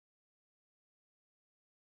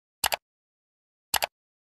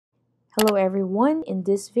Hello everyone, in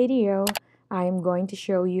this video I am going to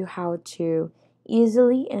show you how to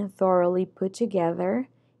easily and thoroughly put together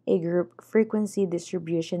a group frequency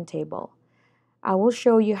distribution table. I will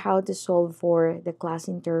show you how to solve for the class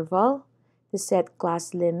interval, to set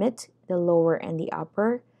class limit, the lower and the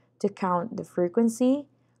upper, to count the frequency,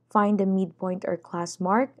 find the midpoint or class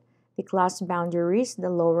mark, the class boundaries, the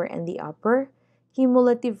lower and the upper,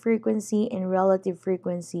 cumulative frequency and relative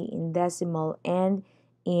frequency in decimal and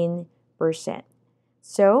in percent.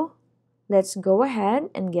 So let's go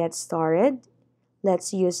ahead and get started.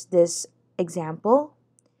 Let's use this example.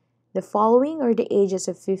 The following are the ages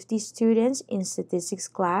of 50 students in statistics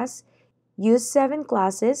class. Use 7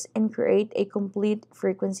 classes and create a complete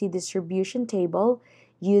frequency distribution table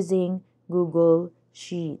using Google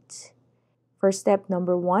Sheets. For step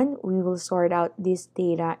number 1, we will sort out this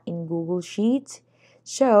data in Google Sheets.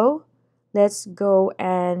 So let's go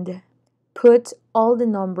and put all the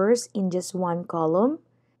numbers in just one column.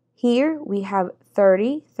 Here we have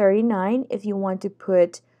 30, 39. If you want to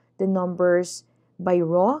put the numbers by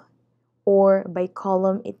row or by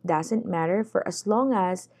column, it doesn't matter for as long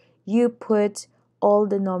as you put all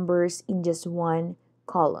the numbers in just one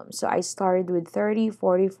column. So I started with 30,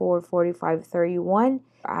 44, 45, 31.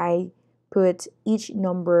 I put each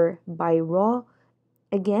number by row.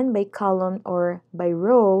 Again, by column or by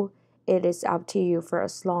row, it is up to you for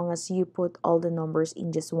as long as you put all the numbers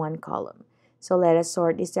in just one column. So let us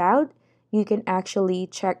sort this out. You can actually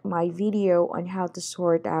check my video on how to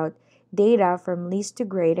sort out data from least to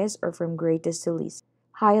greatest or from greatest to least.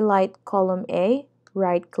 Highlight column A,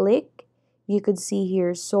 right click. You could see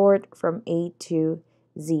here sort from A to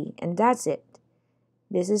Z, and that's it.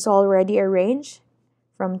 This is already arranged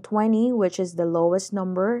from 20, which is the lowest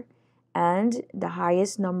number, and the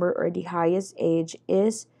highest number or the highest age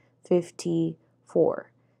is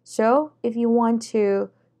 54. So if you want to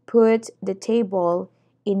put the table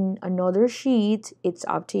in another sheet, it's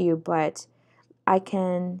up to you, but I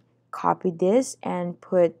can copy this and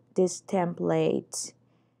put this template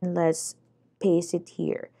and let's paste it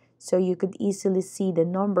here. So you could easily see the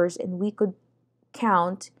numbers and we could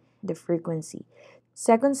count the frequency.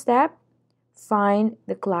 Second step, find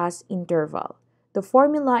the class interval. The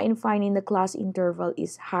formula in finding the class interval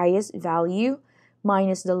is highest value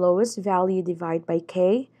minus the lowest value divided by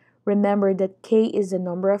k. Remember that k is the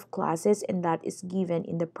number of classes and that is given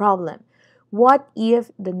in the problem. What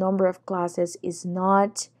if the number of classes is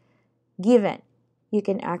not given? You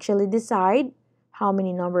can actually decide how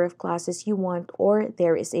many number of classes you want or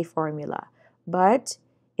there is a formula. But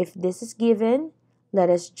if this is given, let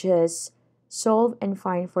us just solve and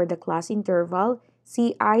find for the class interval.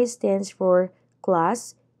 CI stands for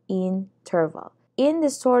class interval. In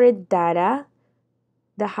the sorted data,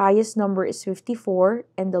 the highest number is 54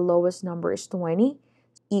 and the lowest number is 20.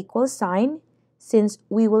 Equal sign. Since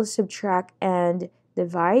we will subtract and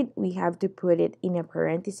divide, we have to put it in a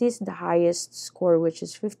parenthesis. The highest score, which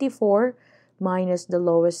is 54, minus the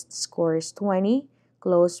lowest score is 20,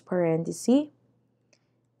 close parenthesis.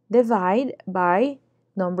 Divide by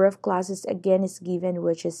number of classes again is given,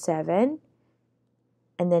 which is 7,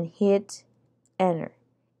 and then hit enter.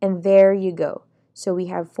 And there you go. So we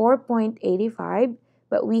have 4.85,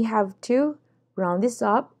 but we have to round this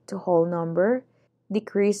up to whole number,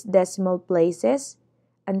 decrease decimal places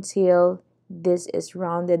until this is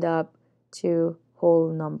rounded up to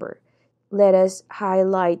whole number. Let us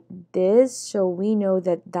highlight this so we know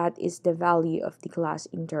that that is the value of the class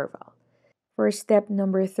interval. For step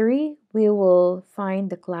number 3, we will find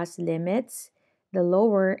the class limits, the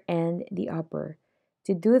lower and the upper.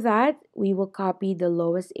 To do that, we will copy the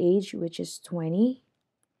lowest age, which is 20,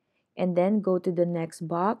 and then go to the next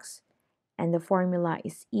box, and the formula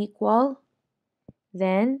is equal.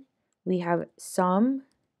 Then we have sum,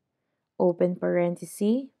 open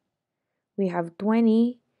parenthesis. We have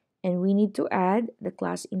 20, and we need to add the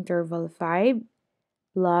class interval 5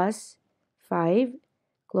 plus 5,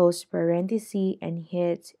 close parenthesis, and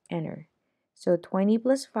hit enter. So 20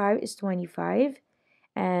 plus 5 is 25,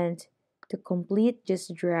 and to complete,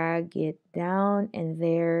 just drag it down, and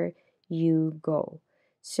there you go.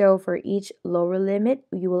 So for each lower limit,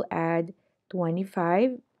 we will add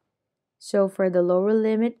 25. So for the lower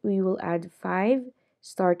limit, we will add 5,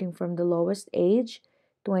 starting from the lowest age.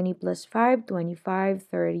 20 plus 5, 25,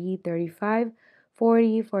 30, 35,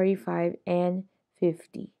 40, 45, and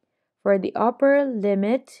 50. For the upper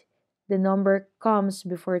limit, the number comes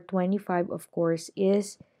before 25, of course,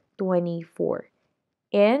 is 24.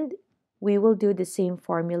 And we will do the same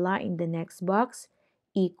formula in the next box.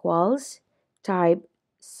 Equals, type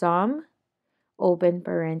sum, open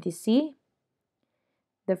parenthesis,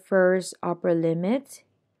 the first upper limit,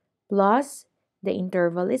 plus the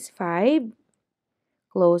interval is 5,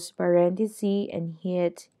 close parenthesis, and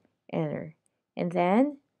hit enter. And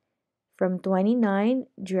then from 29,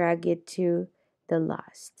 drag it to the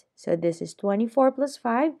last. So this is 24 plus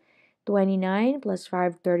 5, 29 plus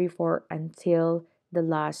 5, 34 until the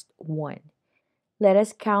last one. Let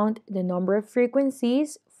us count the number of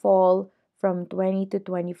frequencies fall from 20 to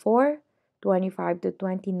 24, 25 to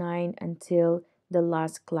 29 until the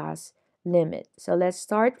last class limit. So let's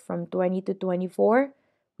start from 20 to 24.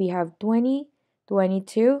 We have 20,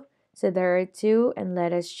 22. So there are two, and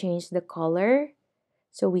let us change the color.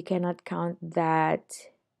 So we cannot count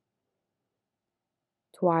that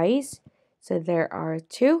twice. So there are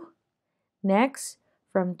two. Next,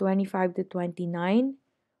 from 25 to 29,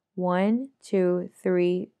 1, 2,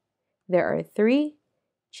 3. There are three.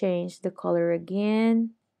 Change the color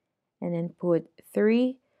again and then put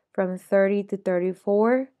 3. From 30 to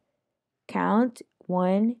 34, count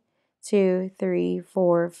 1, 2, 3,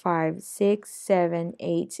 4, 5, 6, 7,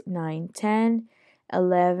 8, 9, 10,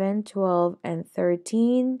 11, 12, and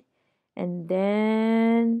 13. And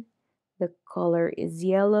then the color is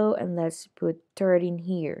yellow, and let's put 13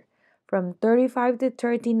 here. From 35 to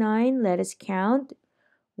 39, let us count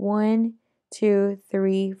 1, 2,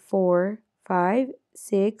 3, 4, 5,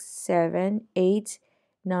 6, 7, 8,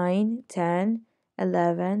 9, 10,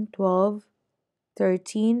 11, 12,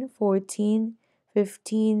 13, 14,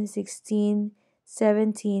 15, 16,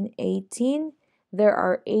 17, 18. There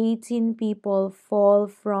are 18 people fall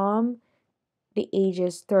from the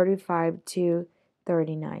ages 35 to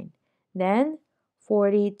 39. Then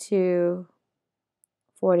 40 to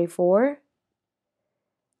 44,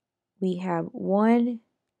 we have 1,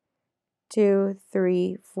 2,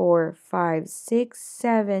 3, 4, 5, 6,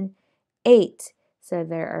 7, 8. So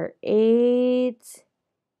there are 8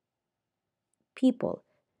 people.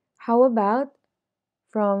 How about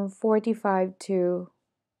from 45 to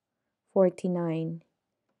 49?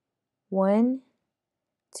 1,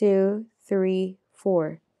 2, 3,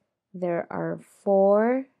 4. There are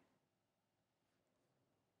 4.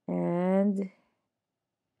 And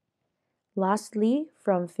lastly,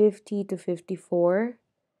 from 50 to 54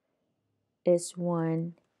 is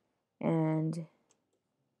 1 and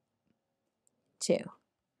 2.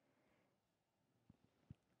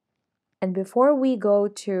 And before we go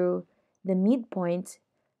to the midpoint,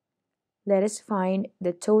 let us find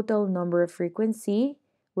the total number of frequency,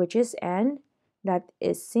 which is n. That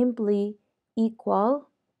is simply equal.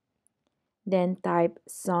 Then type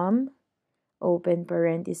sum, open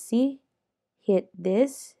parenthesis, hit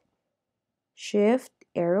this, shift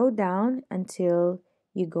arrow down until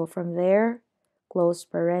you go from there, close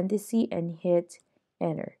parenthesis, and hit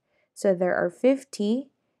enter. So there are 50,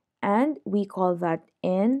 and we call that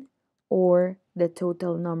n, or the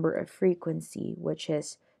total number of frequency, which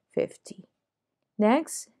is 50.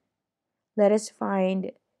 Next, let us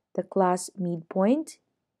find the class midpoint,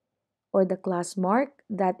 or the class mark.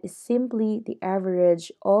 That is simply the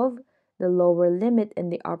average of the lower limit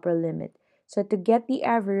and the upper limit. So to get the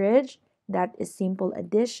average, that is simple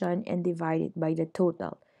addition and divide it by the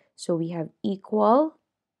total. So we have equal,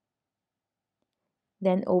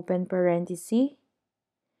 then open parenthesis,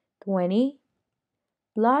 20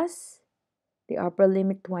 plus the upper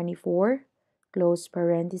limit 24, close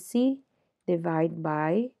parenthesis, divide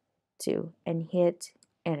by 2, and hit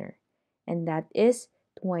enter. And that is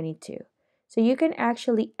 22. So you can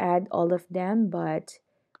actually add all of them, but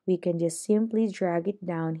we can just simply drag it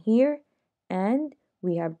down here, and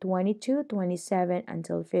we have 22, 27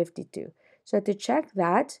 until 52. So to check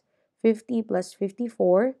that, 50 plus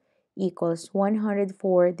 54 equals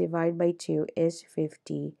 104 divided by 2 is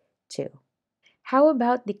 52. How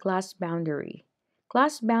about the class boundary?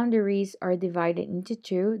 Class boundaries are divided into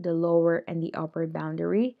two, the lower and the upper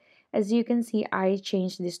boundary. As you can see, I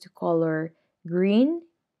changed this to color green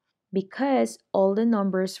because all the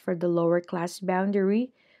numbers for the lower class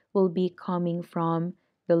boundary will be coming from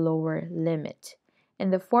the lower limit.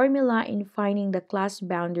 And the formula in finding the class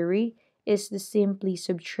boundary is to simply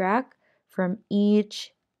subtract from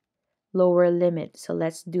each lower limit. So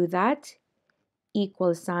let's do that.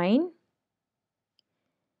 Equal sign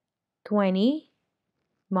 20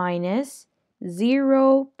 minus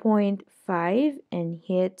 0.5 and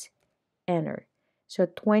hit enter. So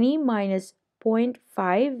 20 minus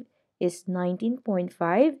 0.5 is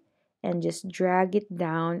 19.5, and just drag it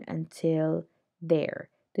down until there.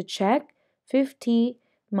 To check, 50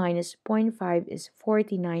 minus 0.5 is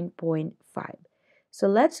 49.5. So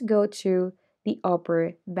let's go to the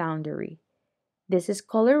upper boundary. This is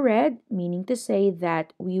color red, meaning to say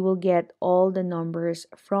that we will get all the numbers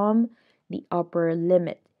from the upper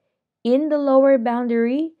limit. In the lower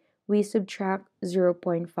boundary, we subtract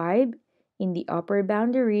 0.5. In the upper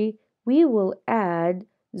boundary, we will add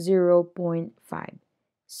 0.5.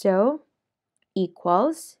 So,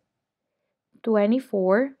 equals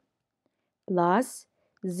 24 plus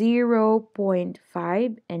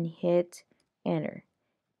 0.5 and hit enter.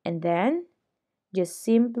 And then, just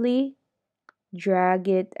simply drag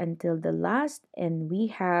it until the last and we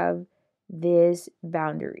have these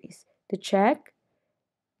boundaries. To check,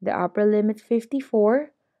 the upper limit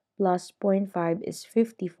 54 plus 0.5 is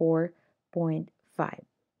 54.5.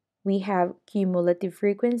 We have cumulative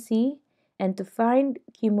frequency, and to find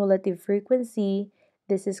cumulative frequency,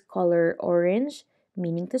 this is color orange,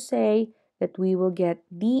 meaning to say that we will get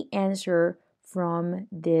the answer from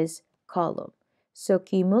this column. So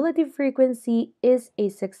cumulative frequency is a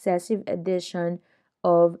successive addition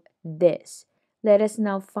of this. Let us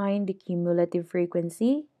now find the cumulative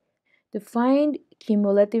frequency. To find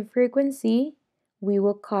cumulative frequency, we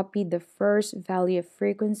will copy the first value of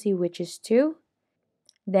frequency, which is 2.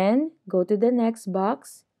 Then go to the next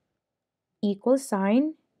box, equal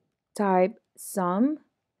sign, type sum,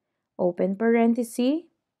 open parenthesis,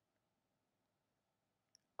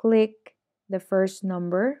 click the first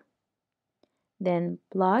number, then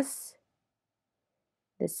plus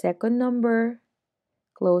the second number,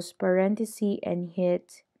 close parenthesis and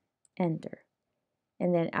hit enter.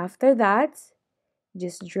 And then after that,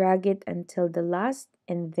 just drag it until the last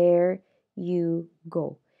and there you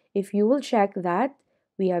go. If you will check that,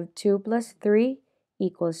 we have 2 plus 3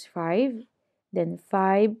 equals 5. Then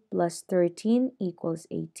 5 plus 13 equals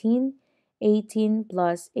 18. 18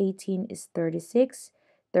 plus 18 is 36.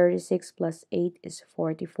 36 plus 8 is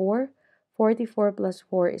 44. 44 plus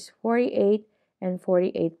 4 is 48. And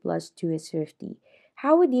 48 plus 2 is 50.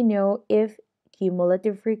 How would you know if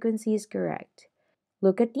cumulative frequency is correct?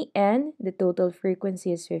 Look at the end, the total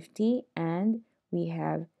frequency is 50 and we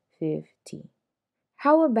have 50.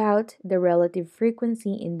 How about the relative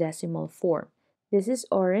frequency in decimal form? This is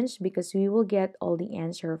orange because we will get all the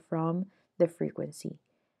answer from the frequency.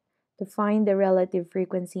 To find the relative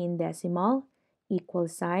frequency in decimal, equal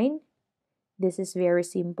sign. This is very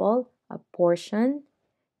simple. A portion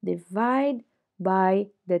divide by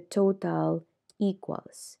the total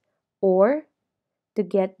equals. Or to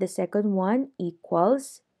get the second one,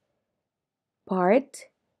 equals part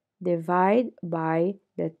divide by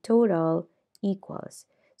the total equals.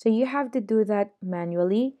 So you have to do that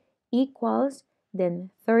manually. Equals,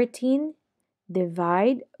 then 13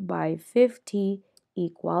 divide by 50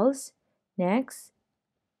 equals. Next,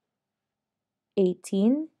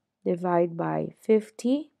 18 divide by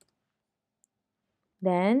 50.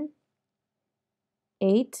 Then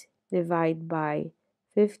 8 divide by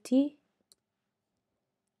 50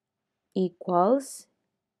 equals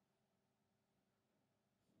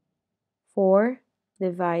 4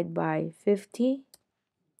 divide by 50.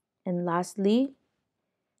 And lastly,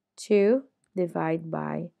 2 divide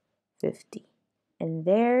by 50. And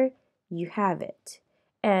there you have it.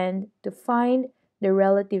 And to find the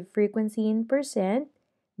relative frequency in percent,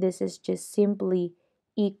 this is just simply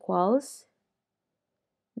equals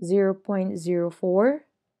 0.04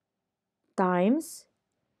 times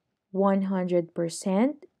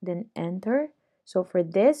 100%, then enter. So for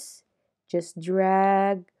this, just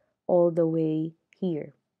drag all the way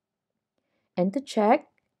here. And to check,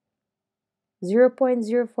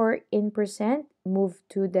 0.04 in percent, move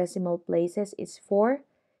 2 decimal places is 4,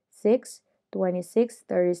 6, 26,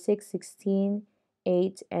 36, 16,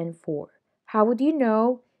 8, and 4. How would you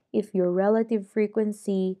know if your relative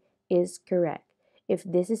frequency is correct? If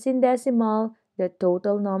this is in decimal, the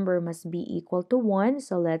total number must be equal to 1.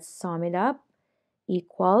 So let's sum it up.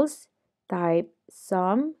 Equals, type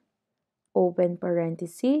sum, open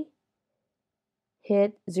parenthesis,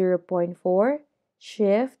 hit 0.4,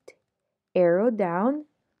 shift, arrow down,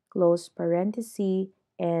 close parenthesis,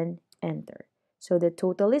 and enter. So the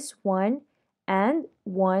total is 1, and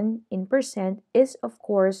 1 in percent is of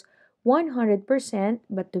course 100%,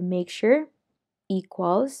 but to make sure,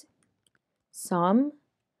 equals sum,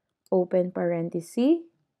 open parenthesis,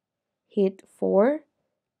 hit 4,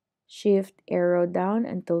 shift arrow down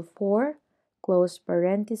until 4, close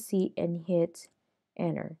parenthesis, and hit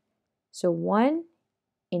enter. So 1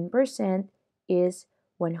 in percent is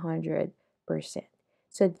 100%.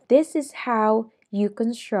 So this is how you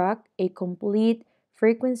construct a complete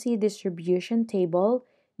frequency distribution table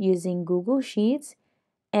using Google Sheets.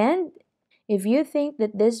 And if you think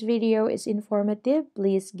that this video is informative,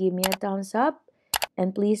 please give me a thumbs up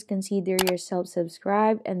and please consider yourself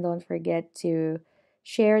subscribed, and don't forget to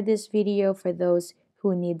share this video for those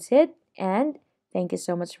who needs it. And thank you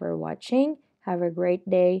so much for watching. Have a great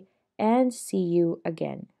day and see you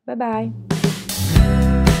again. Bye bye.